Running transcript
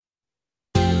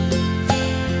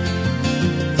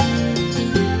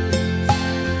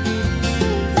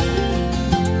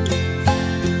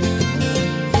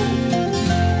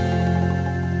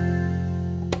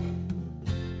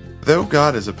Though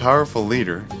God is a powerful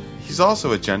leader, He's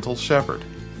also a gentle shepherd.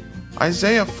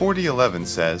 Isaiah 40:11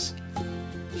 says,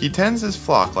 "He tends His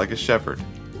flock like a shepherd.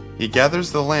 He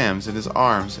gathers the lambs in His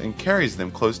arms and carries them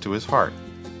close to His heart.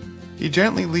 He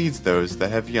gently leads those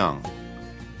that have young."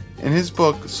 In his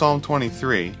book, Psalm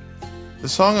 23, The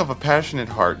Song of a Passionate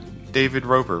Heart, David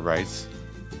Roper writes,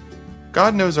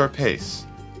 "God knows our pace.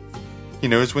 He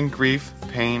knows when grief,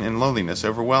 pain, and loneliness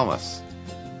overwhelm us.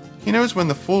 He knows when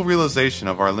the full realization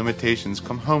of our limitations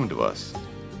come home to us.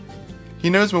 He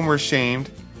knows when we're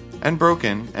shamed and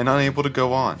broken and unable to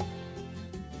go on.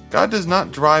 God does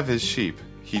not drive His sheep,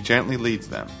 He gently leads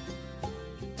them."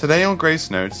 Today on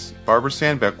Grace Notes, Barbara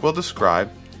Sandbeck will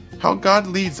describe how God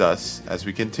leads us as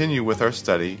we continue with our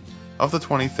study of the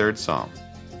 23rd Psalm.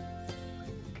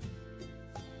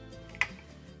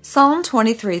 Psalm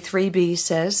 23, 3b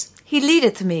says, "He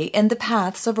leadeth me in the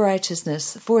paths of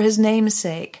righteousness for His name's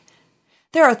sake."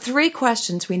 There are 3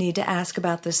 questions we need to ask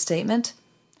about this statement.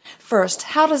 First,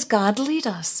 how does God lead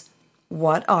us?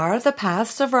 What are the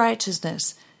paths of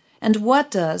righteousness? And what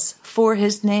does "for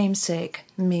His name's sake"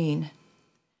 mean?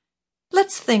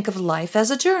 Let's think of life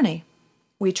as a journey.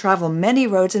 We travel many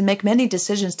roads and make many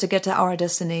decisions to get to our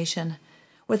destination.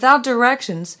 Without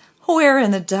directions, we're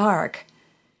in the dark.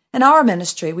 In our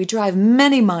ministry, we drive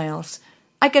many miles.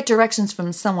 I get directions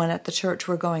from someone at the church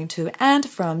we're going to and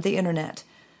from the internet.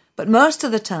 But most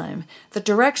of the time, the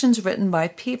directions written by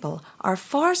people are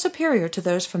far superior to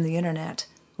those from the internet.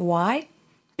 Why?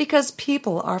 Because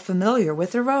people are familiar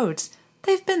with the roads.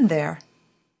 They've been there.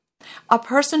 A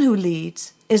person who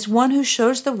leads is one who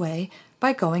shows the way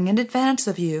by going in advance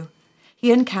of you.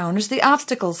 He encounters the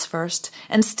obstacles first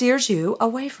and steers you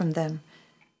away from them.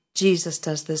 Jesus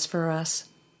does this for us.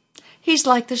 He's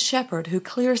like the shepherd who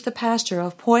clears the pasture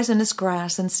of poisonous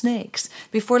grass and snakes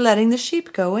before letting the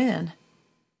sheep go in.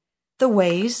 The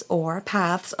ways or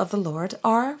paths of the Lord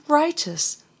are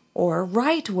righteous or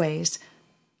right ways,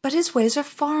 but His ways are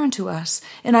foreign to us.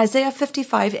 In Isaiah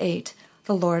 55:8,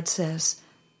 the Lord says,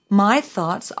 "My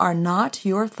thoughts are not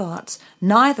your thoughts,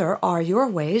 neither are your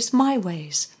ways my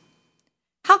ways."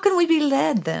 How can we be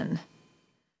led then?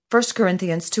 1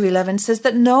 Corinthians 2:11 says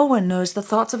that no one knows the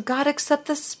thoughts of God except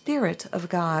the Spirit of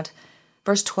God.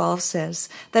 Verse 12 says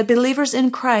that believers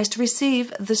in Christ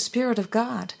receive the Spirit of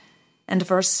God. And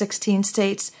verse 16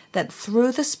 states that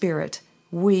through the Spirit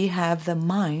we have the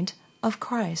mind of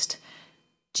Christ.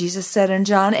 Jesus said in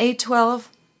John 8:12,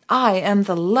 "I am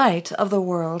the light of the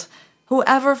world.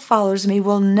 Whoever follows me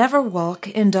will never walk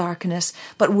in darkness,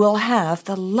 but will have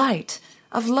the light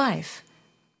of life."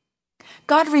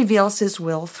 God reveals His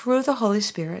will through the Holy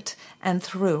Spirit and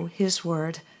through His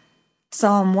Word.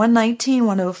 Psalm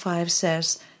 119:105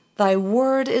 says, "Thy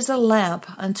word is a lamp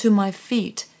unto my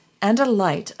feet and a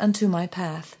light unto my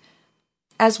path."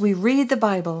 As we read the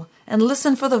Bible and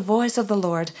listen for the voice of the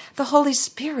Lord, the Holy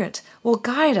Spirit will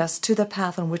guide us to the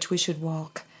path on which we should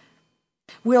walk.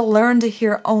 We'll learn to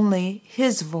hear only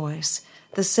His voice,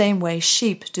 the same way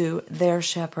sheep do their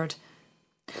shepherd.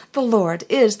 The Lord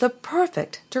is the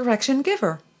perfect direction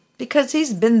giver because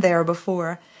He's been there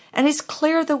before, and He's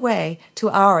cleared the way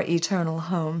to our eternal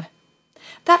home.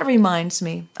 That reminds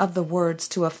me of the words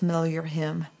to a familiar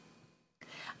hymn.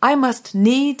 "I must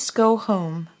needs go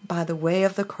home by the way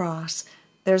of the cross.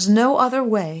 There's no other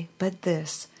way but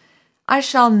this. I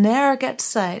shall ne'er get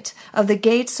sight of the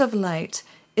gates of light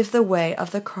if the way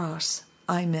of the cross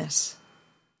I miss.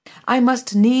 I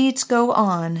must needs go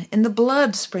on in the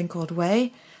blood-sprinkled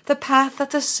way, the path that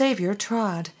the Savior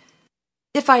trod.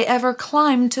 If I ever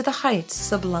climb to the heights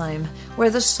sublime,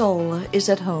 where the soul is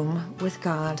at home with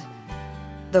God.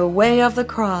 The way of the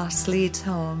cross leads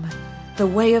home. The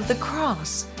way of the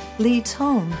cross leads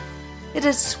home. It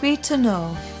is sweet to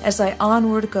know, as I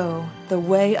onward go, the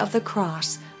way of the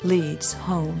cross leads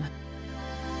home."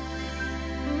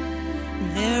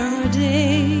 There are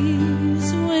days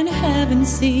when heaven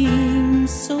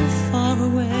seems so far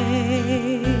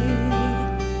away,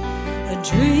 a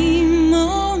dream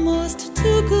almost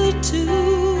too good to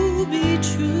be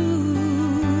true,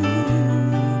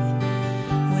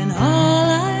 when all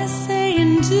I say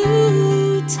and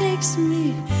do takes me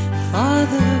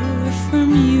farther from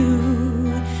you.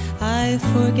 I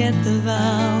forget the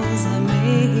vows I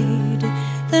made,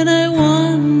 then I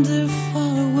wander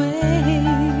far away,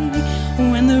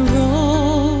 when the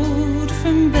road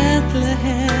from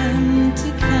Bethlehem to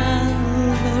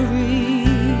Calvary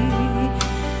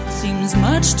seems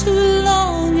much too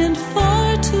long and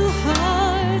far too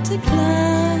hard to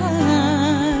climb.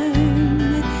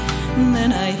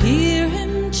 Then I hear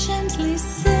Him gently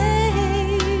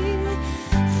say,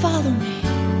 "Follow me,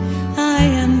 I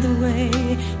am the way.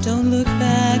 Don't look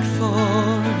back for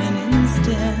an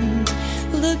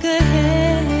look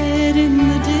ahead in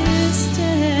the distance.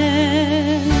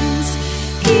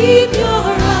 Keep your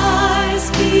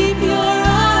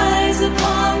eyes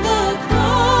upon the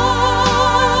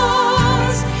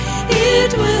cross.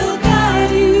 It will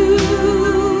guide you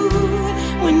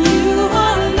when you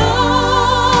are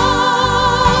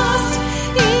lost.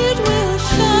 It will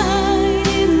shine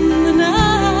in the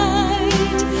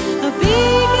night, a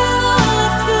beacon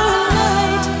of pure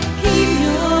light. Keep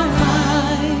your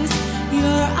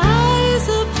eyes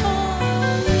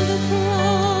upon the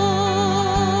cross.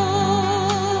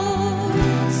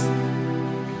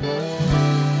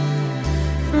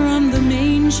 From the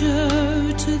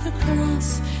manger to the cross,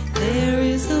 there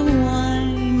is a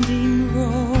winding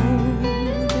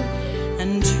road,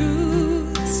 and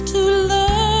truths to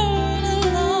learn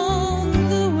along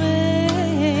the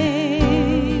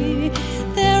way.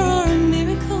 There are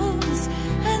miracles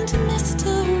and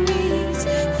mysteries,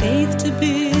 faith to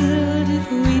build if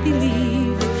we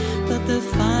believe, but the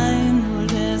final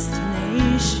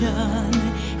destination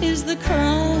is the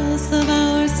cross of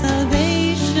our salvation.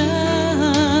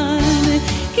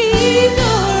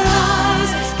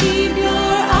 Keep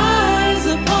your eyes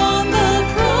upon the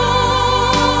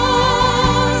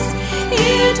cross.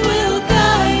 It will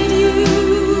guide you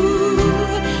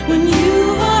when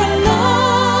you are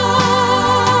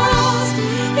lost.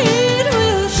 It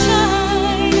will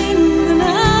shine in the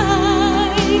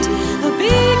night, a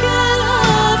beacon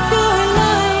of pure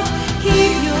light.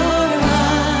 Keep your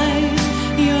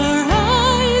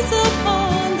eyes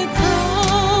upon the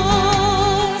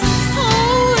cross.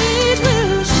 Oh, it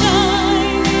will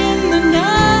shine in the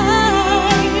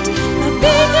night, a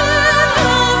beacon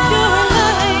of pure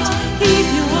light. Keep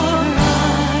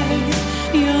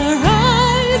your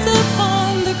eyes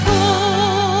upon the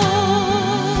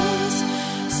cross.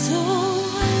 So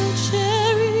I'll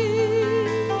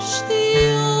cherish the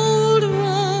old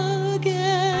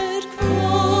rugged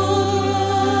cross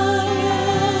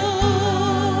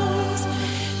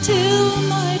till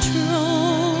my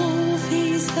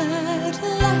trophies at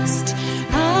last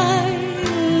I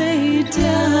lay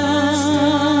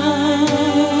down,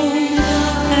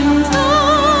 and I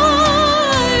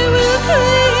will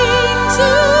cling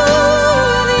to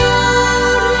the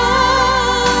old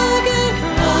rugged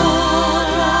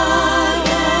cross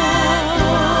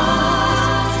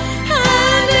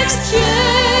and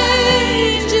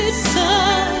exchange it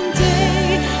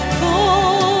someday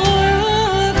for a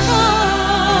crown,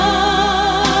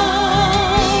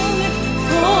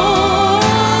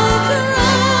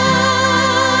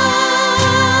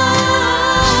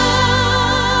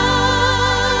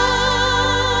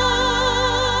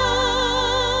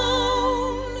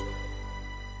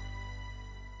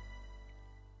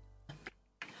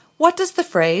 What does the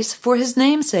phrase, "for his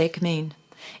name's sake," mean?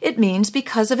 It means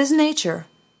because of his nature.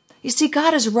 You see,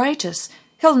 God is righteous.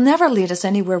 He'll never lead us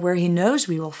anywhere where he knows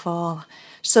we will fall.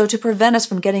 So to prevent us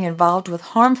from getting involved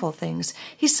with harmful things,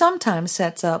 he sometimes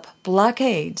sets up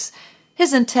blockades.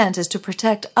 His intent is to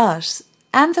protect us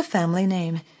and the family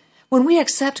name. When we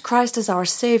accept Christ as our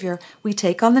Savior, we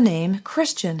take on the name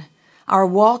Christian. Our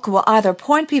walk will either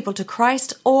point people to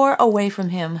Christ or away from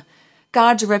him.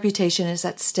 God's reputation is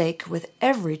at stake with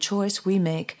every choice we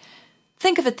make.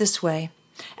 Think of it this way.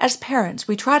 As parents,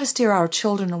 we try to steer our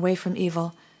children away from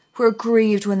evil. We're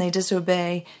grieved when they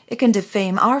disobey. It can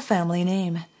defame our family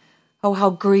name. Oh, how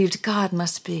grieved God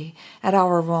must be at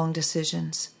our wrong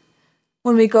decisions.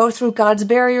 When we go through God's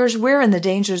barriers, we're in the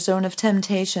danger zone of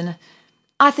temptation.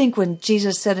 I think when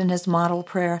Jesus said in his model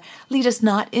prayer, "Lead us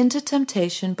not into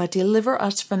temptation, but deliver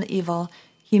us from evil,"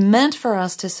 he meant for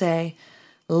us to say,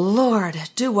 "Lord,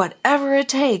 do whatever it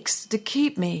takes to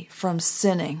keep me from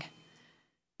sinning."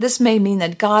 This may mean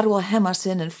that God will hem us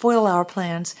in and foil our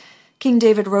plans. King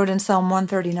David wrote in Psalm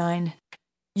 139,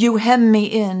 "You hem me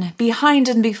in, behind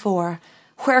and before.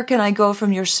 Where can I go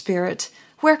from your spirit?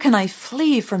 Where can I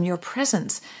flee from your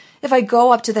presence? If I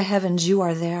go up to the heavens, you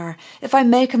are there. If I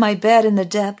make my bed in the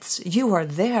depths, you are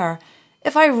there.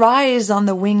 If I rise on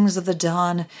the wings of the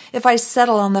dawn, if I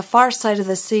settle on the far side of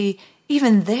the sea,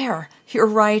 even there your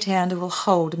right hand will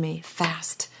hold me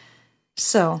fast."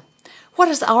 So, what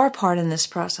is our part in this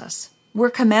process? We're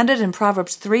commanded in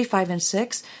Proverbs 3, 5, and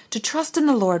 6 to trust in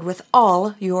the Lord with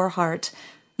all your heart.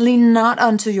 Lean not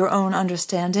unto your own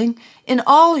understanding. In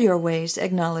all your ways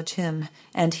acknowledge him,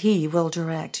 and he will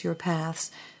direct your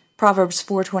paths. Proverbs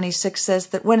 4:26 says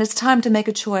that when it's time to make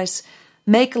a choice,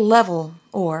 make level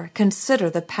or consider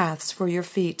the paths for your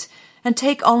feet, and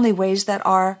take only ways that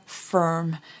are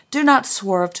firm. Do not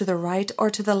swerve to the right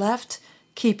or to the left.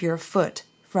 Keep your foot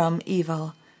from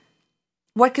evil.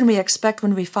 What can we expect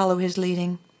when we follow his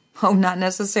leading? Oh, not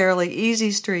necessarily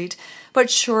easy street, but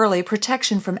surely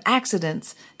protection from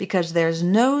accidents, because there's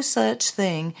no such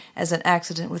thing as an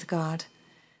accident with God.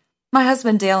 My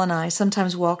husband Dale and I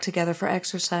sometimes walk together for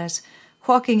exercise.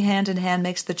 Walking hand in hand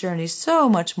makes the journey so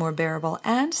much more bearable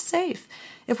and safe.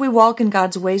 If we walk in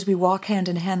God's ways, we walk hand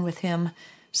in hand with Him.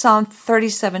 Psalm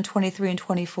 37:23 and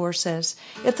 24 says,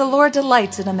 "If the Lord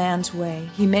delights in a man's way,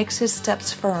 He makes his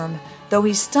steps firm. Though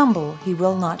he stumble, he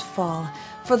will not fall,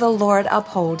 for the Lord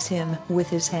upholds him with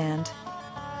His hand."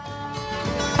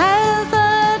 As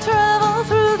I travel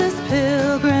through this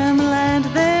pilgrim land,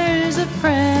 there's a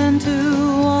friend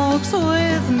who walks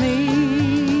with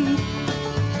me.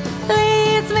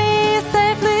 Leads me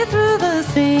safely through the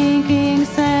sinking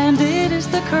sand. It is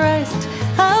the Christ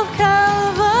of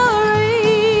Calvary.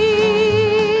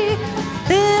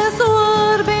 This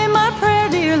would be my prayer,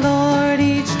 dear Lord,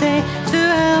 each day, to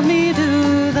help me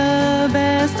do the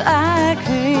best I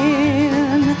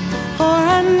can. For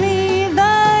I need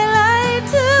Thy light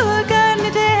to guide me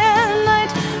day and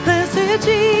night. Blessed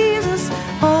Jesus,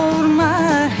 hold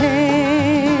my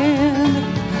hand.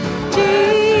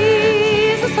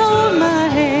 Jesus, hold my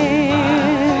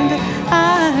hand.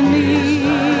 I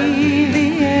need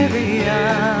Thee every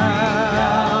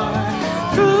hour.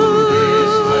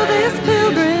 Through this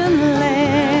pilgrim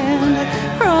land,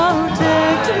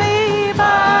 protect me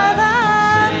by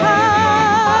Thy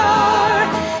power.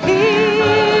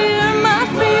 Hear my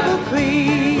feeble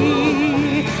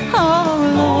plea. Oh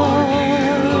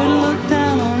Lord, look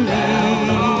down on me.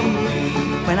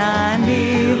 When I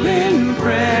kneel in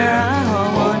prayer, I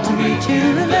want to meet You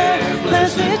there.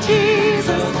 Blessed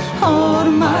Jesus, hold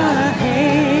my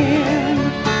hand.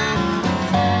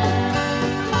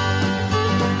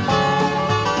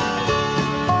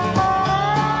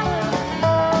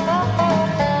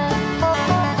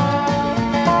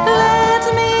 Let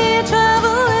me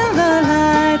travel in the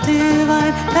light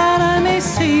divine, that I may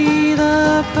see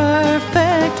the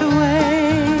perfect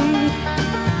way.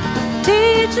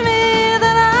 Teach me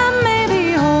that I may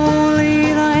be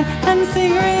wholly Thine, and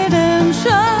sing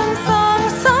redemption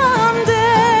songs someday.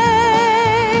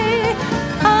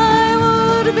 I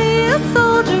would be a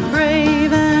soldier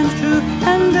brave and true,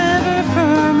 and ever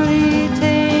firmly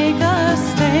take a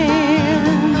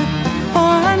stand. For I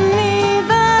need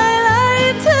Thy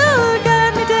light to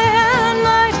guide me day and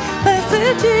night.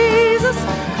 Blessed Jesus,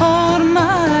 hold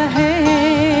my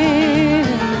hand.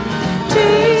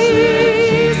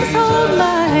 Jesus, hold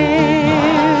my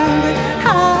hand. I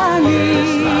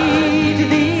need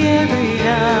Thee every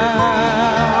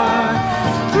hour.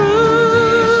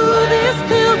 Through this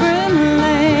pilgrim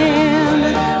land,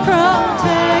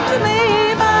 protect me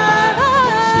by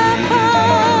Thy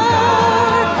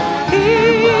power.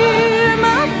 Hear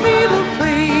my feeble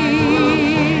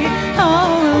plea.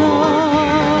 Oh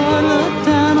Lord, look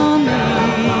down on me.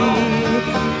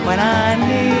 When I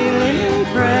kneel in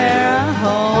prayer, I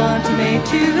want to meet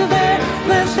You there.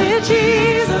 Blessed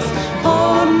Jesus,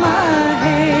 hold my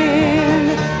hand.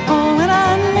 Oh, when I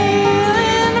kneel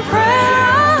in prayer, I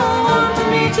want to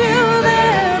meet You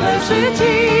there. Blessed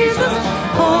Jesus,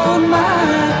 hold my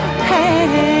hand.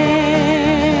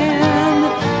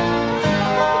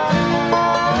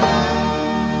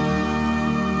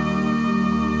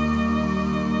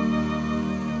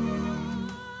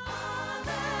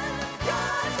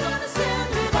 God's gonna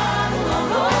send revival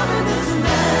all over this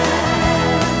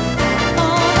land.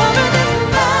 All over this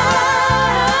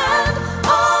land.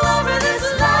 All over this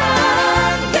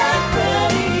land. Get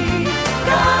ready.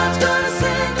 God's gonna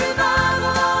send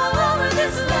revival all over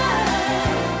this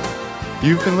land.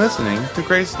 You've been listening to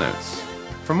Grace Notes.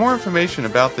 For more information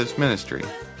about this ministry,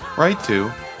 write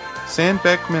to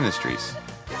Sandbeck Ministries,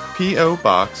 P.O.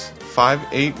 Box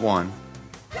 581,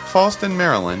 Fallston,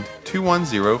 Maryland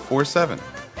 21047,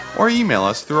 or email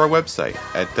us through our website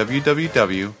at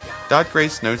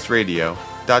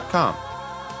www.gracenotesradio.com.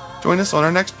 Join us on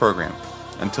our next program.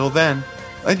 Until then,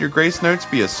 let your Grace Notes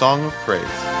be a song of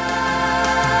praise.